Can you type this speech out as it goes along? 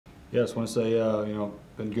Yeah, I just want to say,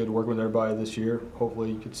 been good working with everybody this year.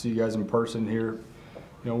 Hopefully, you could see you guys in person here,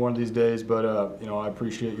 one of these days. But I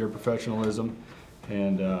appreciate your professionalism,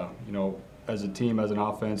 and as a team, as an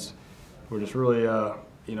offense, we're just really,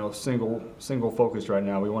 single focused right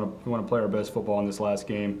now. We want to play our best football in this last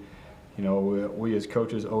game. We as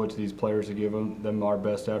coaches owe it to these players to give them our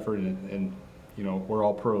best effort, and we're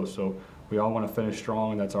all pros, so we all want to finish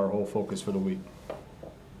strong, and that's our whole focus for the week.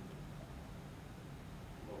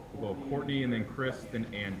 Well, Courtney, and then Chris, then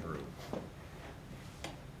Andrew.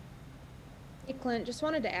 Hey, Clint, just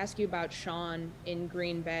wanted to ask you about Sean in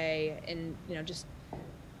Green Bay, and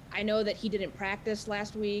I know that he didn't practice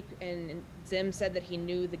last week, and Zim said that he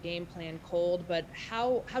knew the game plan cold, but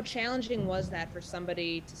how challenging was that for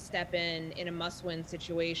somebody to step in a must-win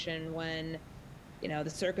situation when the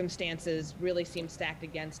circumstances really seemed stacked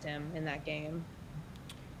against him in that game?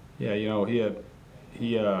 Yeah,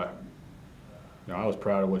 I was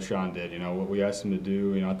proud of what Sean did. What we asked him to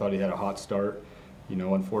do. I thought he had a hot start.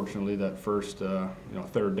 Unfortunately, that first,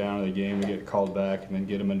 third down of the game, we get called back and then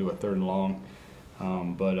get him into a third and long.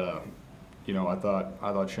 I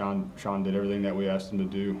thought Sean did everything that we asked him to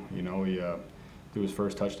do. He threw his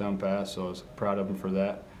first touchdown pass, so I was proud of him for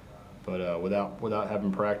that. But without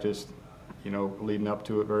having practiced, leading up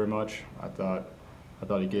to it very much, I thought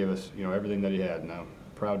he gave us, everything that he had, and I'm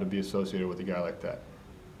proud to be associated with a guy like that.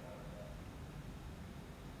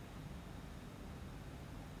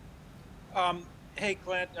 Hey,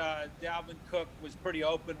 Clint, Dalvin Cook was pretty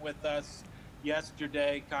open with us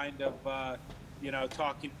yesterday, kind of,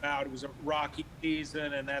 talking about it was a rocky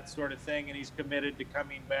season and that sort of thing, and he's committed to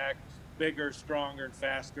coming back bigger, stronger, and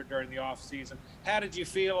faster during the offseason. How did you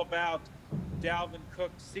feel about Dalvin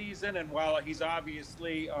Cook's season? And while he's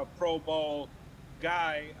obviously a Pro Bowl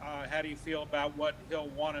guy, how do you feel about what he'll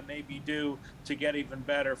want to maybe do to get even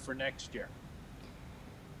better for next year?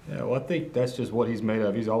 Yeah, well, I think that's just what he's made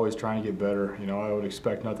of. He's always trying to get better. I would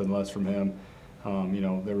expect nothing less from him.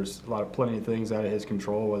 There was plenty of things out of his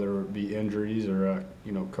control, whether it be injuries or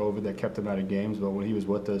COVID that kept him out of games. But when he was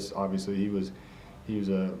with us, obviously he was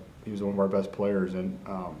one of our best players. And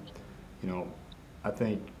I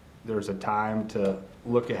think there's a time to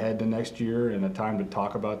look ahead to next year and a time to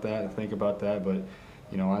talk about that and think about that. But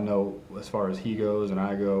I know as far as he goes and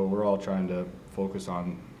I go, we're all trying to focus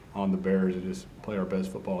on the Bears and just play our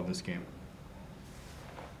best football in this game.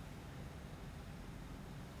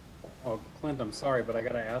 Oh, Clint, I'm sorry, but I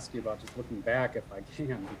got to ask you about just looking back if I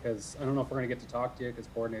can, because I don't know if we're going to get to talk to you because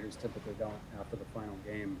coordinators typically don't after the final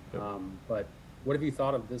game. Yep. But what have you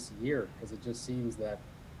thought of this year? Because it just seems that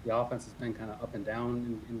the offense has been kind of up and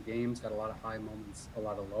down in games, had a lot of high moments, a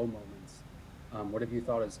lot of low moments. What have you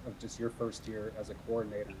thought of just your first year as a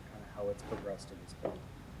coordinator and kind of how it's progressed to this point?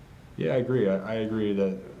 Yeah, I agree. I agree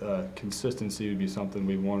that consistency would be something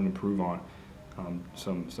we want to improve on.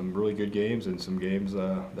 Some really good games and some games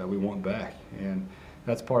that we want back, and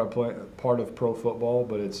that's part of pro football.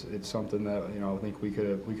 But it's something that I think we could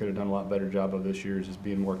have done a lot better job of this year, is just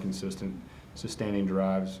being more consistent, sustaining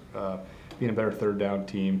drives, being a better third down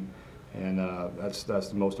team, and that's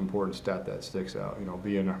the most important stat that sticks out.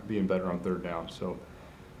 Being better on third down. So.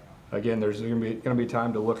 Again, there's going to be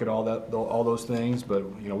time to look at all those things, but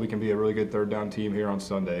we can be a really good third down team here on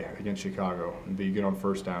Sunday against Chicago and be good on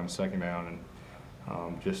first down, second down,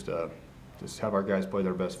 and just have our guys play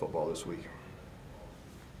their best football this week.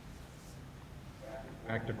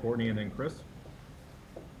 Back to Courtney and then Chris.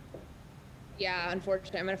 Yeah,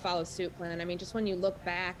 unfortunately, I'm going to follow suit, Clint. I mean, just when you look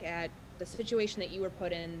back at the situation that you were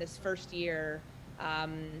put in this first year,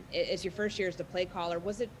 as your first year as the play caller,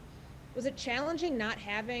 was it challenging not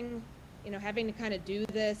having to kind of do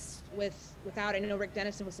this without, I know Rick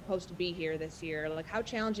Dennison was supposed to be here this year. Like, how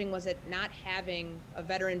challenging was it not having a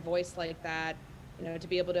veteran voice like that, to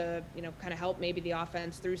be able to, kind of help maybe the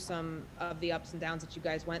offense through some of the ups and downs that you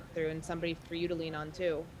guys went through, and somebody for you to lean on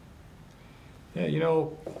too? Yeah,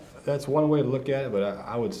 that's one way to look at it, but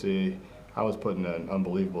I would say I was put in an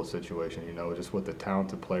unbelievable situation, just with the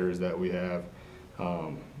talented players that we have.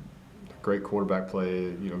 Great quarterback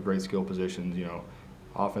play, great skill positions,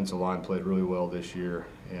 offensive line played really well this year,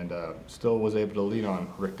 and still was able to lean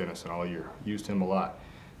on Rick Dennison all year. Used him a lot.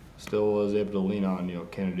 Still was able to lean on,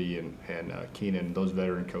 Kennedy and Keenan, those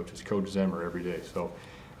veteran coaches, Coach Zemmer every day. So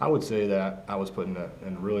I would say that I was put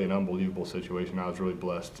in really an unbelievable situation. I was really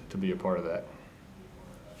blessed to be a part of that.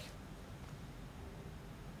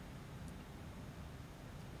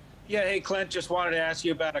 Yeah, hey, Clint, just wanted to ask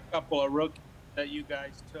you about a couple of rookies that you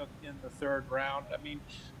guys took in the third round. I mean,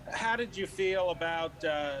 how did you feel about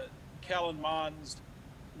Kellen Mond's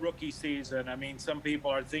rookie season? I mean, some people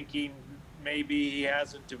are thinking maybe he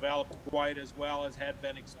hasn't developed quite as well as had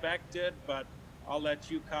been expected, but I'll let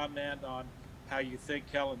you comment on how you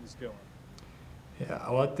think Kellen is doing.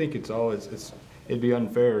 Yeah, well, I think it'd be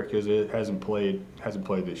unfair because it hasn't played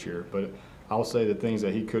this year. But I'll say the things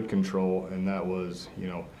that he could control, and that was,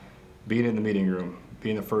 being in the meeting room,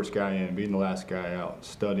 being the first guy in, being the last guy out,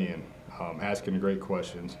 studying, asking great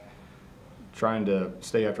questions, trying to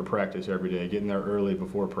stay after practice every day, getting there early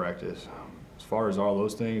before practice. As far as all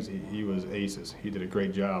those things, he was aces. He did a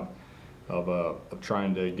great job of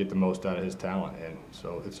trying to get the most out of his talent, and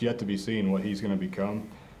so it's yet to be seen what he's going to become.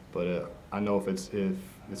 But I know if it's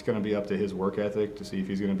going to be up to his work ethic to see if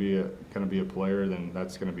he's going to be a player, then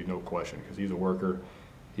that's going to be no question, because he's a worker.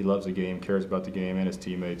 He loves the game, cares about the game and his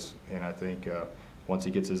teammates, and I think once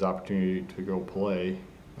he gets his opportunity to go play,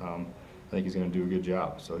 I think he's going to do a good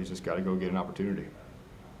job. So he's just got to go get an opportunity.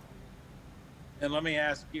 And let me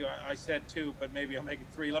ask you, I said 2, but maybe I'll make it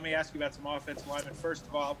 3. Let me ask you about some offensive linemen. First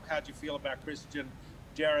of all, how'd you feel about Christian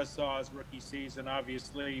Jarasaw's rookie season?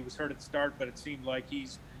 Obviously, he was hurt at the start, but it seemed like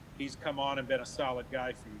he's come on and been a solid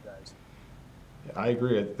guy for you guys. I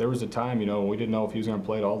agree. There was a time, we didn't know if he was going to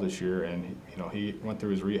play at all this year, and he went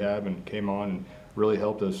through his rehab and came on and really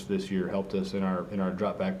helped us this year. Helped us in our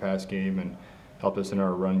drop back pass game and helped us in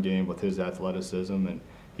our run game with his athleticism, and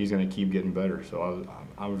he's going to keep getting better. So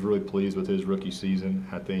I was really pleased with his rookie season.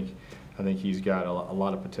 I think he's got a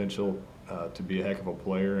lot of potential to be a heck of a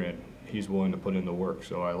player, and he's willing to put in the work.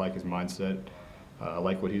 So I like his mindset. I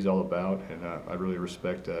like what he's all about, and I really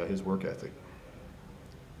respect his work ethic.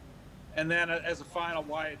 And then as a final,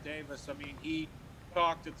 Wyatt Davis, I mean, he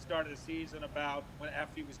talked at the start of the season about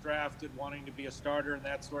after he was drafted wanting to be a starter and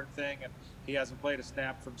that sort of thing, and he hasn't played a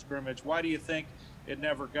snap from scrimmage. Why do you think it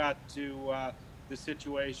never got to the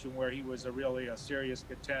situation where he was really a serious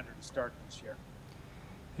contender to start this year?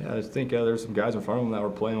 Yeah, I just think there's some guys in front of him that were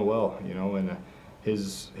playing well, and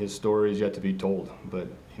his story is yet to be told. But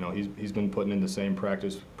he's been putting in the same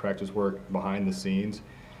practice work behind the scenes,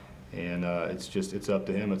 and it's up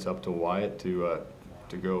to him. It's up to Wyatt to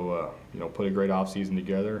go put a great offseason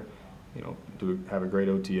together, have a great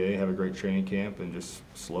OTA, have a great training camp, and just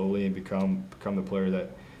slowly become the player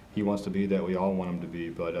that he wants to be, that we all want him to be.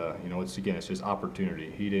 But it's just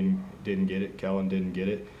opportunity. He didn't get it. Kellen didn't get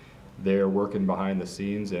it. They're working behind the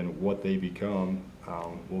scenes, and what they become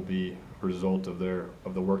will be a result of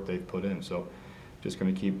the work they've put in. So just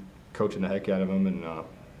going to keep coaching the heck out of him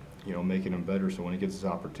and making him better, so when he gets his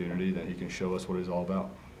opportunity, then he can show us what he's all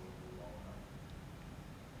about.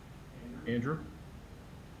 Andrew?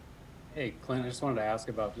 Hey, Clint, I just wanted to ask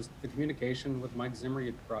about just the communication with Mike Zimmer.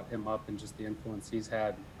 You brought him up and just the influence he's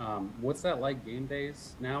had. What's that like game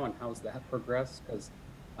days now, and how's that progressed? Because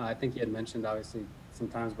I think you had mentioned, obviously,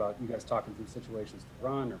 sometimes about you guys talking through situations to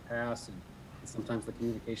run or pass, and sometimes the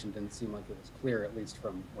communication didn't seem like it was clear, at least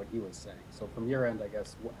from what he was saying. So from your end, I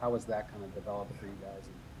guess, how was that kind of developed for you guys?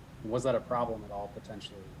 And was that a problem at all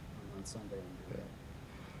potentially on Sunday?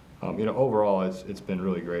 Overall, it's been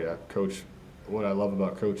really great. Coach, what I love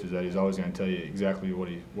about Coach is that he's always going to tell you exactly what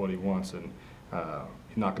he wants, and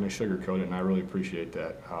he's not going to sugarcoat it, and I really appreciate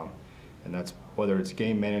that. And that's whether it's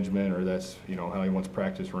game management or that's how he wants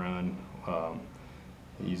practice run.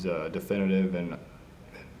 He's definitive, and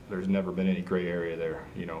there's never been any gray area there.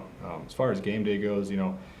 As far as game day goes,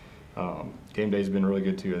 game day's been really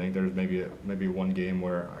good too. I think there's maybe one game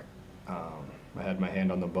where I had my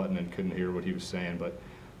hand on the button and couldn't hear what he was saying, but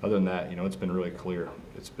other than that, it's been really clear.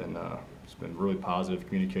 It's been really positive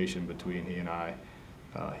communication between he and I.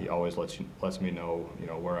 He always lets me know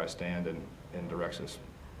where I stand and directs us.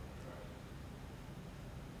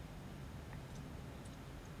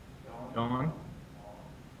 Dawn?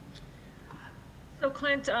 So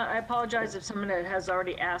Clint, I apologize if someone has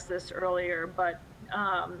already asked this earlier, but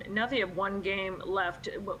now that you have one game left,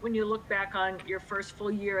 when you look back on your first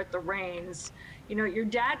full year at the Reins, your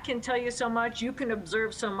dad can tell you so much, you can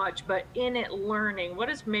observe so much, but in it learning, what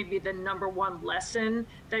is maybe the number one lesson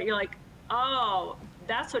that you're like, oh,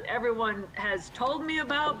 that's what everyone has told me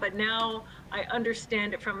about, but now I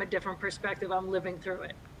understand it from a different perspective. I'm living through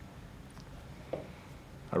it.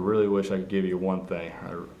 I really wish I could give you one thing.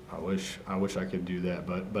 I wish I could do that,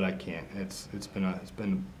 but I can't. It's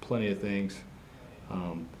been plenty of things.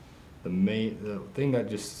 The thing that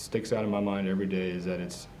just sticks out in my mind every day is that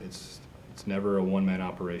it's never a one-man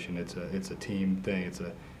operation. It's a team thing.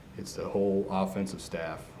 It's the whole offensive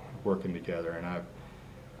staff working together, and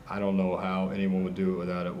I don't know how anyone would do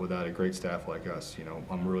it without a great staff like us.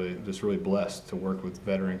 I'm really blessed to work with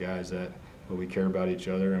veteran guys that we care about each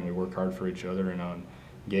other and we work hard for each other, and on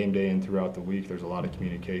game day and throughout the week there's a lot of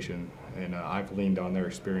communication, and I've leaned on their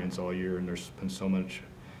experience all year, and there's been so much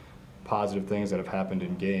positive things that have happened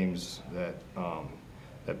in games that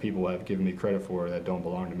that people have given me credit for that don't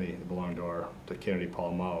belong to me. They belong to Kennedy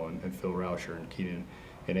Palomao and Phil Rauscher and Keenan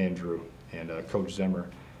and Andrew and Coach Zimmer.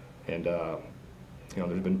 And you know,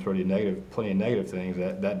 there's been plenty of negative things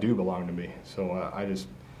that do belong to me. So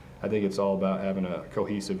I think it's all about having a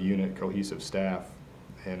cohesive unit, cohesive staff,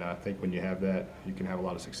 and I think when you have that, you can have a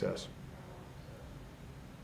lot of success.